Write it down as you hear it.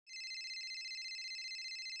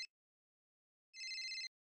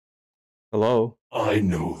Hello? I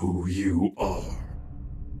know who you are.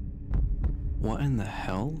 What in the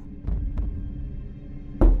hell?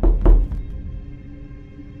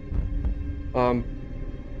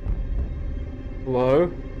 Hello?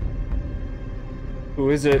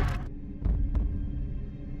 Who is it?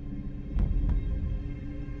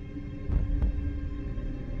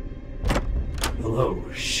 Hello,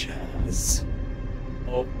 Shaz.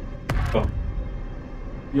 Oh.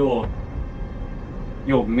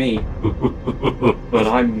 You're me. But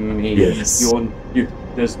I'm me. Yes.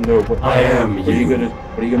 There's no way. I am What are you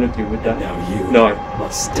gonna do with that? Now you No.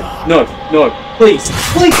 must die. No, please!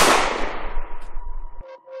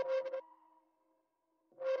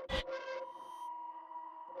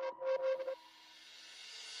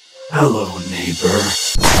 Hello, neighbor.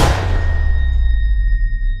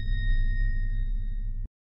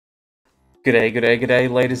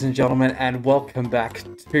 G'day, ladies and gentlemen, and welcome back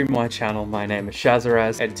to my channel. My name is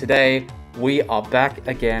Shazaraz, and today we are back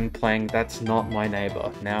again playing That's Not My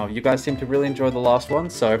Neighbor. Now, you guys seem to really enjoy the last one,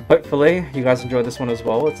 so hopefully you guys enjoy this one as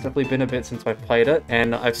well. It's definitely been a bit since I've played it,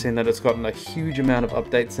 and I've seen that it's gotten a huge amount of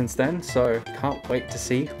updates since then, so can't wait to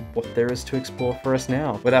see what there is to explore for us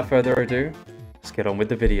now. Without further ado, let's get on with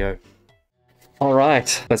the video.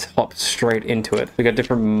 Alright, let's hop straight into it. We got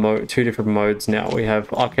two different modes now. We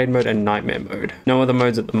have arcade mode and nightmare mode. No other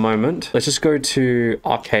modes at the moment. Let's just go to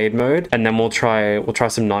arcade mode and then we'll try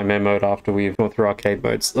some nightmare mode after we've gone through arcade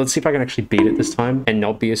modes. Let's see if I can actually beat it this time and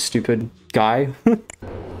not be a stupid guy. Yeah,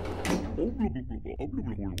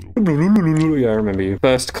 I remember you.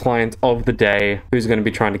 First client of the day. Who's going to be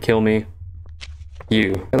trying to kill me?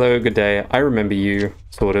 You. Hello, good day. I remember you,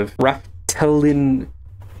 sort of. Raftelin.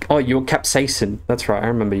 Oh, you're Capsaicin. That's right, I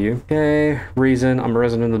remember you. Okay, reason, I'm a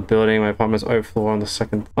resident of the building. My apartment's overfloor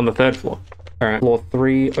on the third floor. All right, floor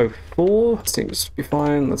 304. Seems to be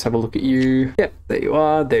fine. Let's have a look at you. Yep, there you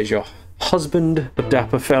are. There's your husband, the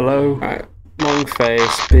dapper fellow. All right, long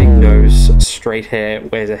face, big nose, straight hair,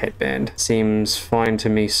 wears a headband. Seems fine to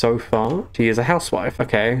me so far. She is a housewife.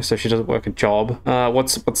 Okay, so she doesn't work a job.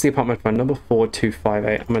 What's the apartment phone number?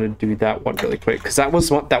 4258. I'm gonna do that one really quick because that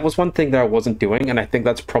was one thing that I wasn't doing, and I think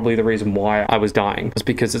that's probably the reason why I was dying. It's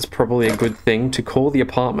because it's probably a good thing to call the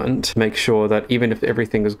apartment to make sure that even if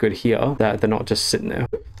everything is good here, that they're not just sitting there.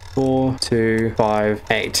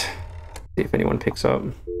 4258. See if anyone picks up.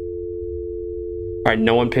 Alright,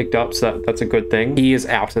 no one picked up, so that's a good thing. He is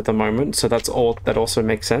out at the moment, so that also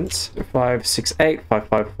makes sense. 568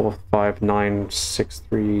 554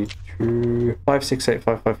 59632 568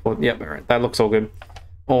 554. Yep, alright, that looks all good.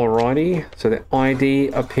 Alrighty, so the ID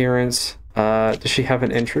appearance. Does she have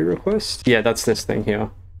an entry request? Yeah, that's this thing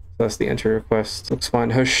here. That's the entry request. Looks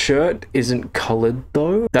fine. Her shirt isn't colored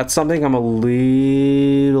though. That's something I'm a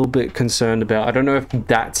little bit concerned about. I don't know if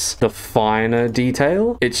that's the finer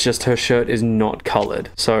detail. It's just her shirt is not colored.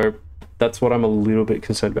 So that's what I'm a little bit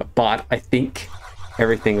concerned about. But I think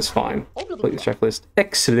everything is fine. Complete the checklist.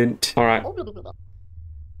 Excellent. All right.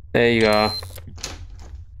 There you are.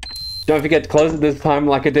 Don't forget to close it this time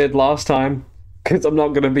like I did last time, because I'm not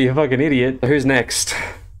going to be a fucking idiot. So who's next?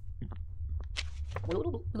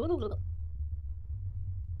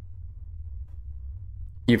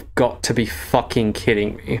 You've got to be fucking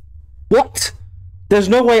kidding me. What? There's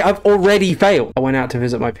no way I've already failed. I went out to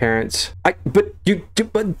visit my parents. But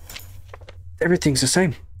everything's the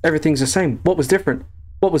same. Everything's the same. What was different?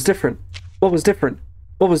 What was different? What was different?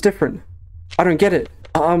 What was different? I don't get it.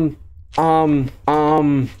 No.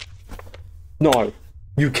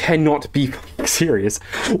 You cannot be serious.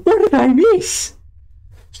 What did I miss?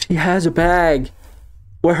 She has a bag.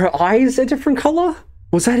 Were her eyes a different color?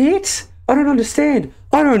 Was that it? I don't understand.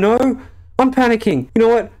 I don't know. I'm panicking. You know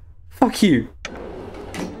what? Fuck you.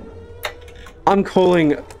 I'm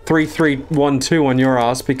calling 3312 on your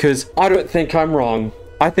ass because I don't think I'm wrong.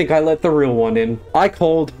 I think I let the real one in. I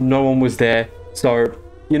called, no one was there. So,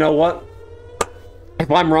 you know what?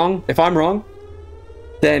 If I'm wrong,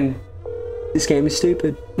 then this game is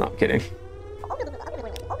stupid. Not kidding.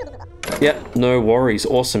 Yep, no worries.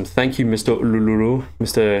 Awesome. Thank you, Mr. Ulululu.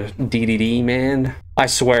 Mr. DDD, man. I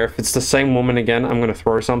swear, if it's the same woman again, I'm gonna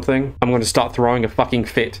throw something. I'm gonna start throwing a fucking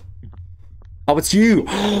fit. Oh, it's you!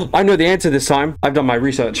 I know the answer this time. I've done my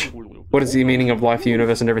research. What is the meaning of life, the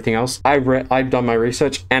universe, and everything else? I've done my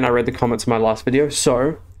research, and I read the comments of my last video,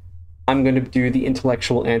 so I'm gonna do the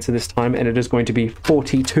intellectual answer this time, and it is going to be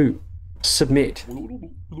 42. Submit.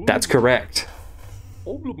 That's correct.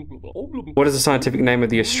 What is the scientific name of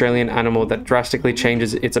the Australian animal that drastically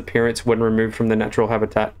changes its appearance when removed from the natural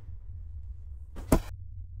habitat?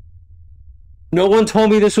 No one told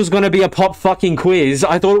me this was going to be a pop fucking quiz.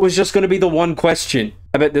 I thought it was just going to be the one question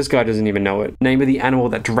bet this guy doesn't even know it. Name of the animal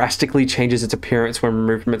that drastically changes its appearance when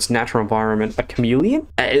removed from its natural environment. A chameleon?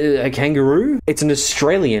 A kangaroo? It's an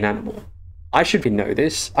Australian animal. I should know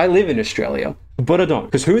this. I live in Australia, but I don't.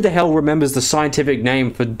 Because who the hell remembers the scientific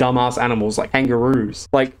name for dumbass animals like kangaroos?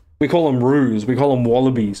 Like, we call them roos, we call them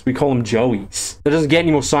wallabies, we call them joeys. That doesn't get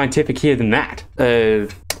any more scientific here than that. I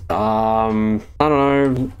don't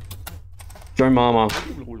know. Joe Mama.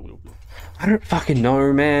 I don't fucking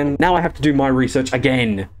know, man. Now I have to do my research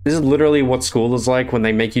again. This is literally what school is like when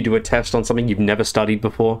they make you do a test on something you've never studied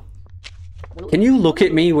before. Can you look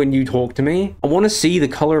at me when you talk to me? I want to see the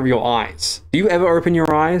color of your eyes. Do you ever open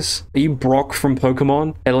your eyes? Are you Brock from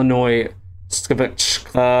Pokemon? Illinois.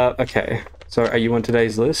 Okay. So are you on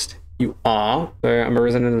today's list? You are. So I'm a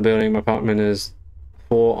resident of the building. My apartment is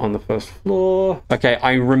 4 on the first floor. Okay,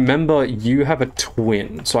 I remember you have a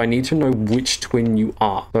twin, so I need to know which twin you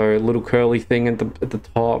are. So little curly thing at the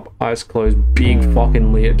top, eyes closed, big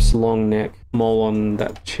fucking lips, long neck, mole on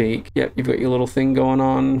that cheek. Yep, you've got your little thing going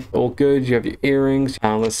on. All good. You have your earrings.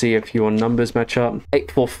 Let's see if your numbers match up.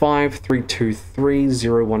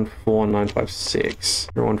 845-323-014956.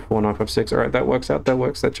 014956. All right, that works out. That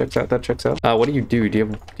works. That checks out. That checks out. What do you do?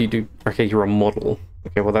 Do you do? Okay, you're a model.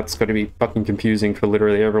 Okay, well that's going to be fucking confusing for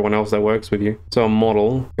literally everyone else that works with you. So a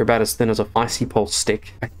model, you're about as thin as a icy pole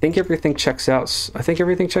stick. I think everything checks out. I think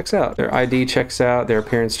everything checks out. Their ID checks out, their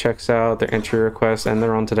appearance checks out, their entry request, and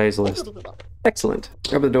they're on today's list. Excellent.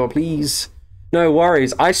 Open the door, please. No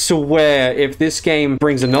worries. I swear, if this game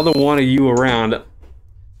brings another one of you around,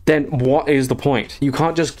 then what is the point? You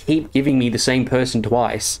can't just keep giving me the same person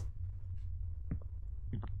twice.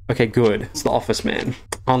 Okay, good. It's the office man.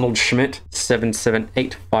 Arnold Schmidt,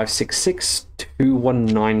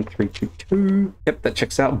 778-566-219-322. Yep, that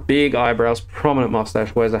checks out. Big eyebrows, prominent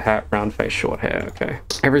mustache, wears a hat, round face, short hair. Okay.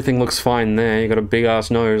 Everything looks fine there. You got a big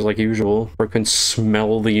ass nose like usual. Or can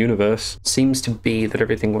smell the universe. Seems to be that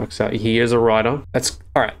everything works out. He is a writer. That's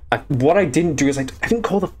alright. What I didn't do is I didn't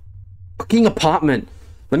call the fucking apartment.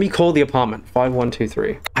 Let me call the apartment.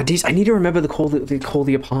 5123. I need to remember to call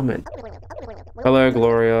the apartment. Hello,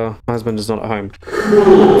 Gloria. My husband is not at home.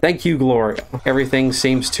 Thank you, Gloria. Everything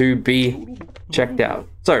seems to be checked out.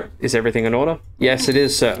 So, is everything in order? Yes, it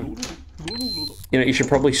is, sir. You know, you should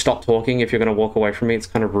probably stop talking if you're going to walk away from me. It's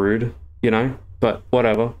kind of rude, you know? But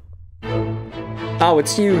whatever. Oh,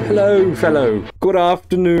 it's you. Hello, fellow. Good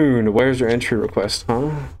afternoon. Where's your entry request, huh?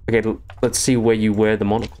 Okay, let's see where you wear the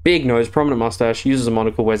monocle. Big nose, prominent mustache, uses a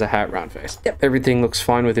monocle, wears a hat, round face. Yep, everything looks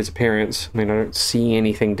fine with his appearance. I mean, I don't see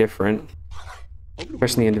anything different.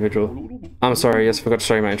 Question the individual. I'm sorry, yes, I forgot to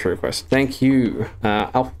show you my entry request. Thank you.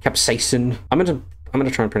 Alpha Capsaicin. I'm gonna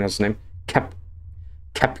try and pronounce his name.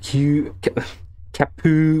 Capucin?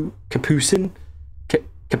 Capucin?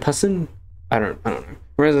 I don't know.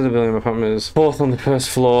 Resident of the building apartment is 4th on the first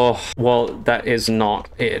floor. Well, that is not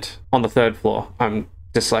it. On the 3rd floor. I'm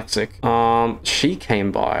dyslexic. She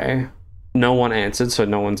came by. No one answered, so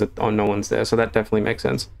no one's there, so that definitely makes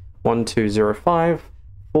sense.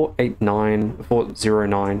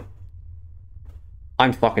 1205-489-409.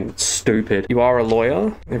 I'm fucking stupid. You are a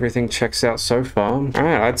lawyer. Everything checks out so far. All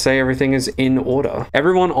right, I'd say everything is in order.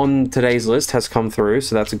 Everyone on today's list has come through,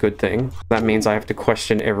 so that's a good thing. That means I have to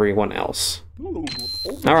question everyone else.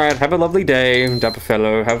 All right, have a lovely day, dapper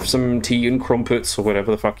fellow. Have some tea and crumpets or whatever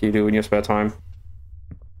the fuck you do in your spare time.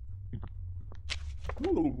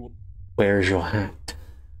 Where's your hat?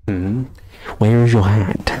 Where is your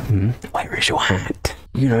hat? Where is your hat?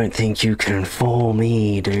 You don't think you can fool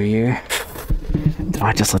me, do you? Did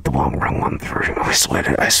I just let the wrong one through? I swear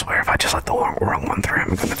if I just let the wrong one through,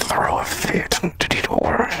 I'm gonna throw a fit. Did he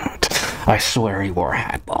wear a hat? I swear he wore a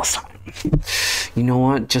hat last time. You know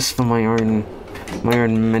what? Just for my own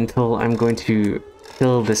mental, I'm going to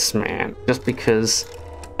kill this man. Just because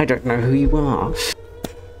I don't know who you are.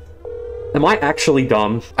 Am I actually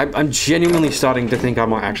dumb? I'm genuinely starting to think I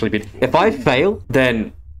might actually be. If I fail,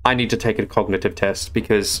 then I need to take a cognitive test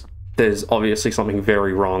because there's obviously something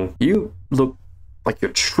very wrong. You look like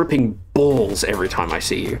you're tripping balls every time I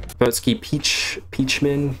see you. Bertsky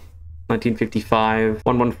Peachman, 1955,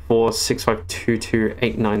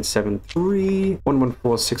 114-6522-8973,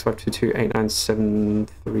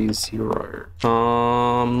 114-6522-89730.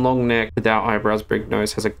 Long neck, without eyebrows, big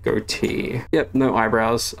nose, has a goatee. Yep, no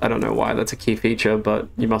eyebrows. I don't know why that's a key feature, but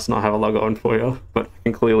you must not have a logo on for you. But I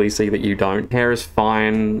can clearly see that you don't. Hair is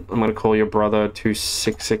fine. I'm gonna call your brother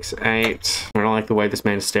 2668. I don't like the way this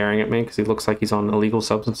man is staring at me because he looks like he's on illegal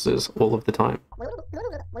substances all of the time.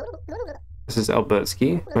 This is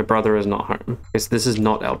Albertsky. My brother is not home. Yes, this is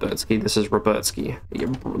not Albertsky. This is Robertsky.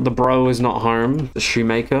 The bro is not home. The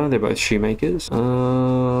shoemaker. They're both shoemakers.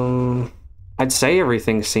 I I'd say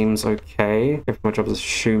everything seems okay. If my job is a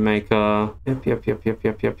shoemaker. Yep.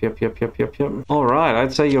 All right,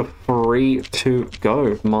 I'd say you're free to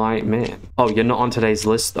go, my man. Oh, you're not on today's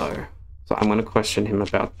list though. So I'm gonna question him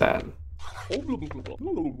about that.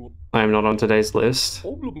 I am not on today's list.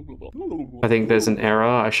 I think there's an error.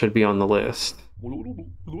 I should be on the list.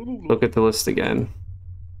 Look at the list again.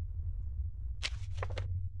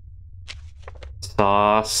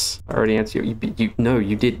 Sauce. I already answered you. No,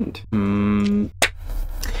 you didn't.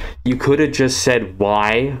 You could have just said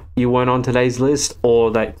why you weren't on today's list,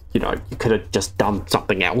 or that, you know, you could have just done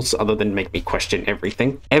something else other than make me question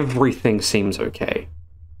everything. Everything seems okay.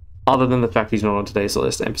 Other than the fact he's not on today's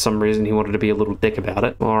list, and for some reason he wanted to be a little dick about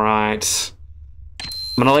it. Alright.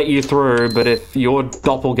 I'm gonna let you through, but if your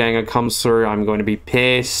doppelganger comes through, I'm going to be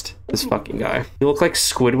pissed. This fucking guy. You look like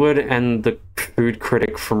Squidward and the food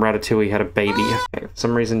critic from Ratatouille had a baby. Okay, for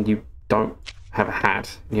some reason you don't have a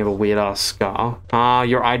hat. You have a weird-ass scar. Ah,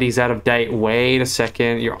 your ID's out of date. Wait a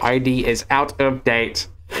second. Your ID is out of date.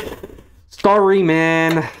 Sorry,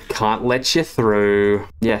 man. Can't let you through.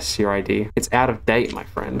 Yes, your ID. It's out of date, my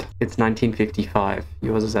friend. It's 1955.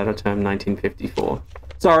 Yours is out of term 1954.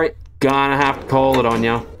 Sorry. Gonna have to call it on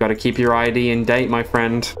you. Gotta keep your ID in date, my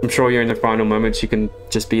friend. I'm sure you're in the final moments. You can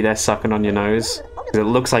just be there sucking on your nose. It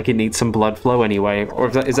looks like it needs some blood flow anyway. Or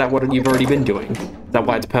is that what you've already been doing? Is that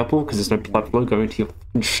why it's purple? Because there's no blood flow going to your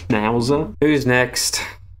schnauzer? Who's next?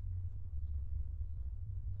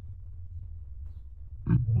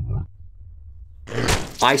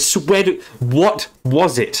 I swear to... What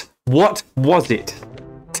was it? What was it?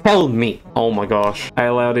 Tell me. Oh my gosh. I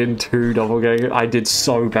allowed in 2 doppelgangers. I did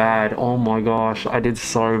so bad. Oh my gosh. I did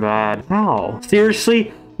so bad. How?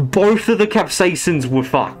 Seriously? Both of the capsaicins were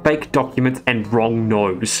fake documents and wrong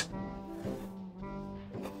nose.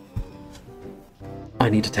 I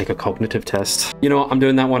need to take a cognitive test. You know what? I'm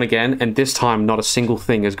doing that one again, and this time not a single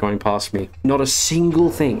thing is going past me. Not a single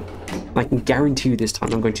thing. I can guarantee you this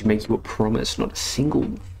time I'm going to make you a promise. Not a single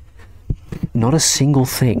thing. Not a single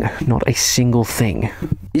thing.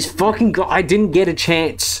 This fucking guy, I didn't get a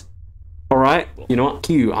chance. Alright? You know what?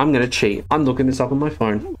 I'm gonna cheat. I'm looking this up on my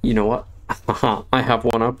phone. You know what? I have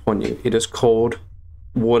one up on you. It is called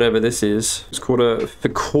whatever this is. It's called a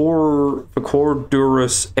Ficordurus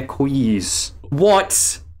equis.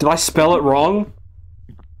 What? Did I spell it wrong?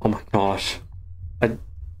 Oh my gosh.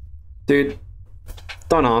 Dude,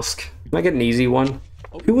 don't ask. Can I get an easy one?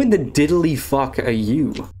 Who in the diddly fuck are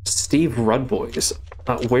you? Steve Rudboys.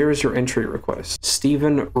 Where is your entry request?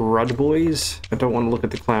 Stephen Rudboys? I don't want to look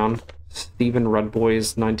at the clown. Stephen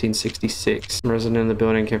Rudboys, 1966. Resident in the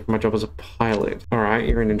building, came from my job as a pilot. Alright,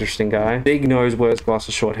 you're an interesting guy. Big nose, wears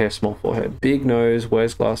glasses, short hair, small forehead. Big nose,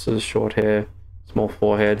 wears glasses, short hair, small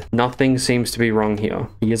forehead. Nothing seems to be wrong here.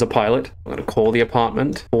 He is a pilot. I'm gonna call the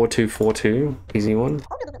apartment. 4242. Easy one.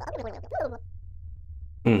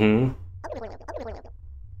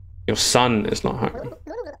 Your son is not home.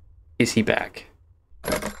 Is he back?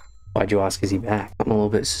 Why'd you ask, is he back? I'm a little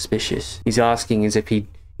bit suspicious. He's asking as if he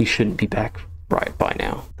shouldn't be back right by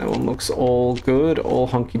now. That one looks all good, all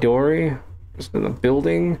hunky-dory. Just in the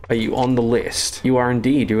building. Are you on the list? You are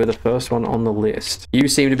indeed. You are the first one on the list. You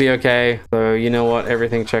seem to be okay. So you know what?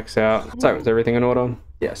 Everything checks out. So is everything in order?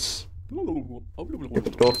 Yes. Open the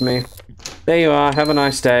door for me. There you are. Have a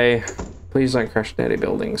nice day. Please don't crash dirty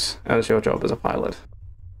buildings. As your job as a pilot.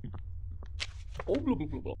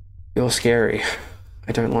 You're scary.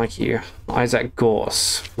 I don't like you. Isaac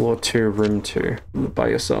Gorse, floor 2, room 2. Live by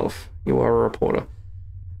yourself. You are a reporter.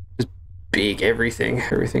 Just big everything.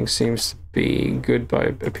 Everything seems to be good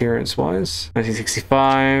by appearance-wise.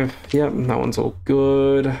 1965. Yep, that one's all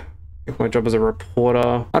good. If my job as a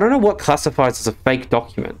reporter. I don't know what classifies as a fake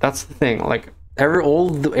document. That's the thing. Like,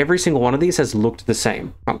 every single one of these has looked the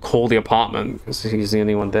same. I can't call the apartment because he's the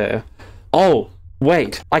only one there. Oh,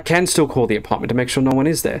 wait. I can still call the apartment to make sure no one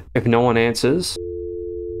is there. If no one answers...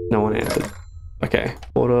 No one answered. Okay.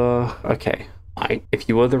 Order. Okay. If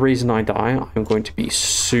you are the reason I die, I'm going to be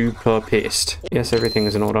super pissed. Yes, everything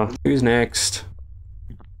is in order. Who's next?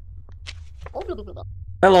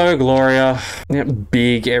 Hello, Gloria. Yep,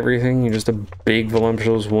 big everything. You're just a big,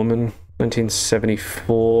 voluptuous woman.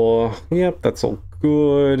 1974. Yep, that's all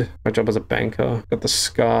good. My job as a banker. Got the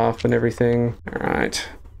scarf and everything. All right.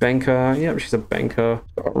 Banker. Yep, she's a banker.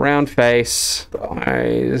 Got a round face. The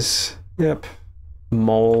eyes. Yep.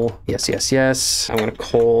 Mole. Yes, yes, yes. I'm gonna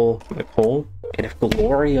call. And if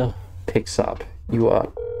Gloria picks up, you are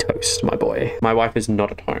toast, my boy. My wife is not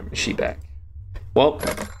at home. Is she back? Well,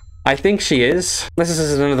 I think she is. Unless this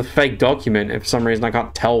is another fake document. And for some reason, I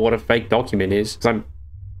can't tell what a fake document is. 'Cause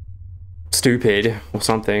stupid or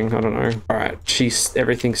something. I don't know. All right,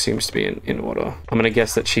 everything seems to be in order. I'm gonna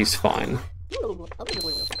guess that she's fine.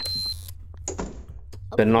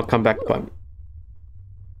 Better not come back by me.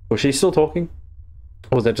 Was she still talking?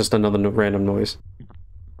 Or was that just another random noise?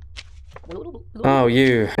 Oh,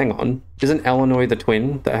 you. Hang on. Isn't Illinois the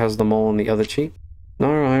twin that has the mole on the other cheek?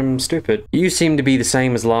 No, I'm stupid. You seem to be the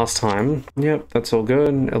same as last time. Yep, that's all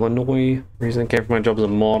good. Illinois. Reason I came for my job as a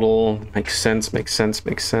model. Makes sense, makes sense,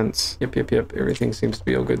 makes sense. Yep. Everything seems to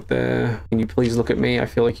be all good there. Can you please look at me? I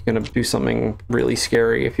feel like you're gonna do something really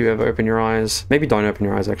scary if you ever open your eyes. Maybe don't open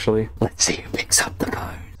your eyes, actually. Let's see who picks up the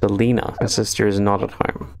phone. Selena. My sister is not at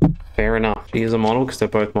home. Fair enough. She is a model because they're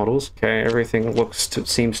both models. Okay, everything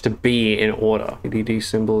seems to be in order. EDD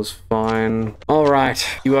symbol is fine. All right,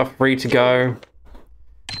 you are free to go.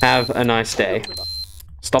 Have a nice day.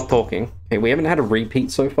 Stop talking. Okay, we haven't had a repeat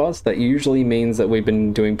so far, so that usually means that we've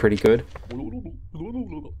been doing pretty good.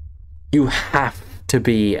 You have to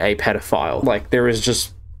be a pedophile. Like, there is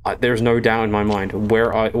just... there's no doubt in my mind.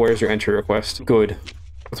 Where's your entry request? Good.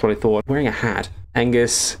 That's what I thought. Wearing a hat.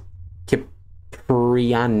 Angus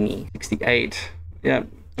Cipriani. 68. Yep,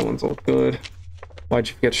 that one's all good. Why'd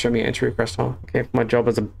you forget to show me your entry request, huh? Okay, for my job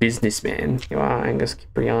as a businessman. You are Angus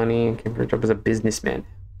Cipriani. Came for a job as a businessman.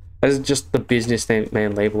 That is just the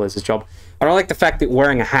businessman label as his job. I don't like the fact that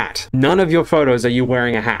wearing a hat. None of your photos are you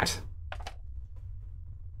wearing a hat.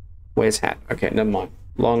 Where's hat? Okay, never mind.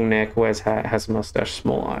 Long neck, wears hat, has a mustache,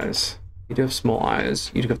 small eyes. You do have small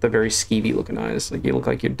eyes. You do have the very skeevy looking eyes. Like, you look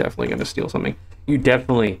like you're definitely going to steal something. You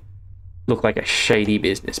definitely look like a shady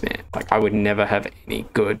businessman. Like, I would never have any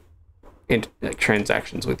good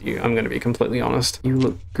transactions with you. I'm going to be completely honest. You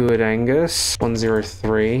look good, Angus.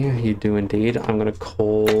 103. You do indeed. I'm going to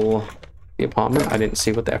call the apartment. I didn't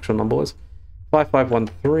see what the actual number was.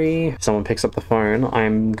 5513. If someone picks up the phone,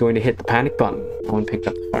 I'm going to hit the panic button. No one picked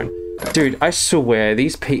up the phone. Dude, I swear,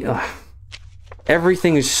 these people...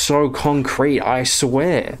 Everything is so concrete, I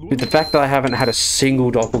swear. Dude, the fact that I haven't had a single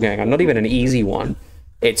doppelganger, not even an easy one,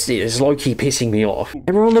 it's low-key pissing me off.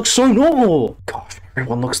 Everyone looks so normal. Gosh,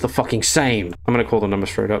 everyone looks the fucking same. I'm gonna call the number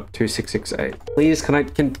straight up, 2668. Please,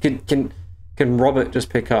 can Robert just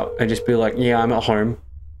pick up and just be like, yeah, I'm at home.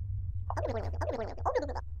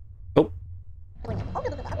 Oh.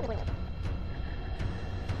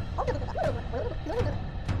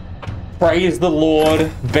 Praise the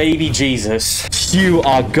Lord, baby Jesus. You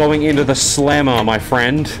are going into the slammer, my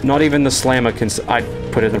friend. Not even the slammer can... I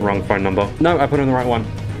put in the wrong phone number. No, I put in the right one.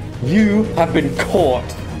 You have been caught.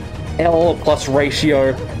 L plus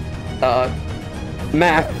ratio.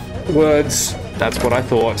 Math. Words. That's what I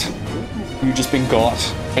thought. You just been got.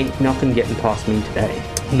 Ain't nothing getting past me today.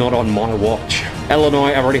 Not on my watch.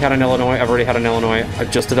 Illinois, I've already had an Illinois,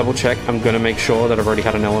 just to double check, I'm gonna make sure that I've already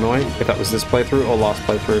had an Illinois, if that was this playthrough or last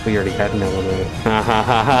playthrough. We already had an Illinois. Ha ha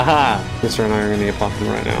ha ha ha! Sister and I are in the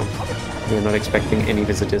apartment right now. We're not expecting any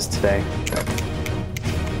visitors today.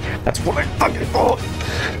 That's what I fucking thought!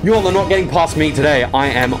 Y'all are not getting past me today. I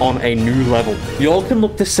am on a new level. Y'all can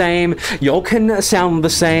look the same, y'all can sound the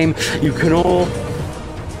same, you can all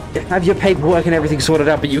have your paperwork and everything sorted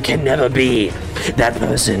out, but you can never be that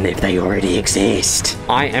person if they already exist.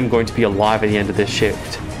 I am going to be alive at the end of this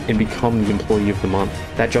shift and become the employee of the month.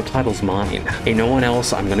 That job title's mine. Ain't no one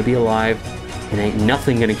else. I'm gonna be alive, and ain't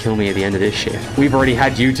nothing gonna kill me at the end of this shift. We've already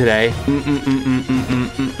had you today.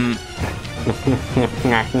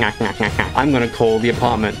 I'm gonna call the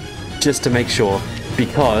apartment just to make sure,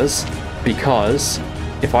 because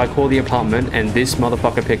if I call the apartment and this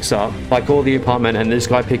motherfucker picks up, if I call the apartment and this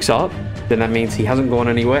guy picks up, then that means he hasn't gone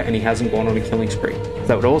anywhere and he hasn't gone on a killing spree.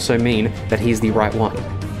 That would also mean that he's the right one.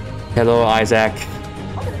 Hello, Isaac.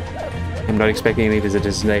 I'm not expecting any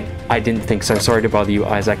visitors today. I didn't think so. Sorry to bother you,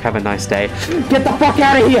 Isaac. Have a nice day. Get the fuck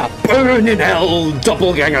out of here! Burn in hell,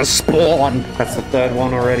 doppelganger spawn! That's the third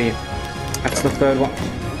one already. That's the third one.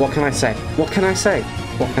 What can I say? What can I say?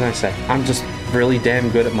 What can I say? I'm just really damn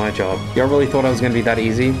good at my job. Y'all really thought I was gonna be that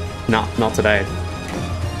easy? Nah, not today.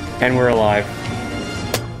 And we're alive.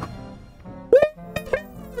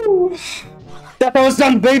 That was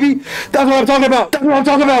done, baby! That's what I'm talking about! That's what I'm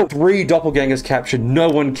talking about! 3 doppelgangers captured, no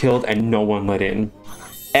one killed, and no one let in.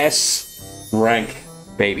 S rank,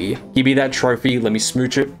 baby. Give me that trophy, let me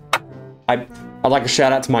smooch it. I'd like to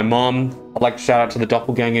shout out to my mom. I'd like to shout out to the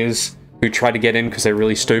doppelgangers who tried to get in because they're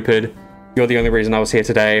really stupid. You're the only reason I was here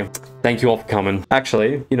today. Thank you all for coming.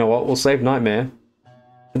 Actually, you know what? We'll save Nightmare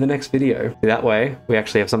for the next video. That way, we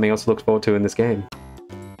actually have something else to look forward to in this game.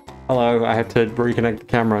 Hello, I have to reconnect the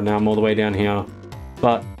camera. Now I'm all the way down here.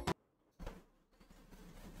 But...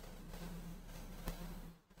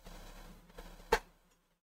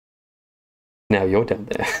 now you're down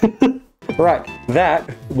there. Right,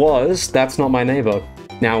 that's not my neighbor.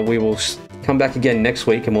 Now we will come back again next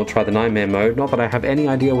week and we'll try the Nightmare mode. Not that I have any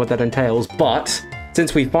idea what that entails, but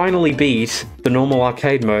since we finally beat the normal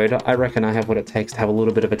arcade mode, I reckon I have what it takes to have a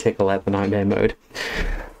little bit of a tickle at the Nightmare mode.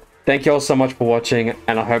 Thank you all so much for watching,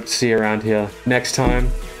 and I hope to see you around here next time,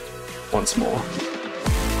 once more.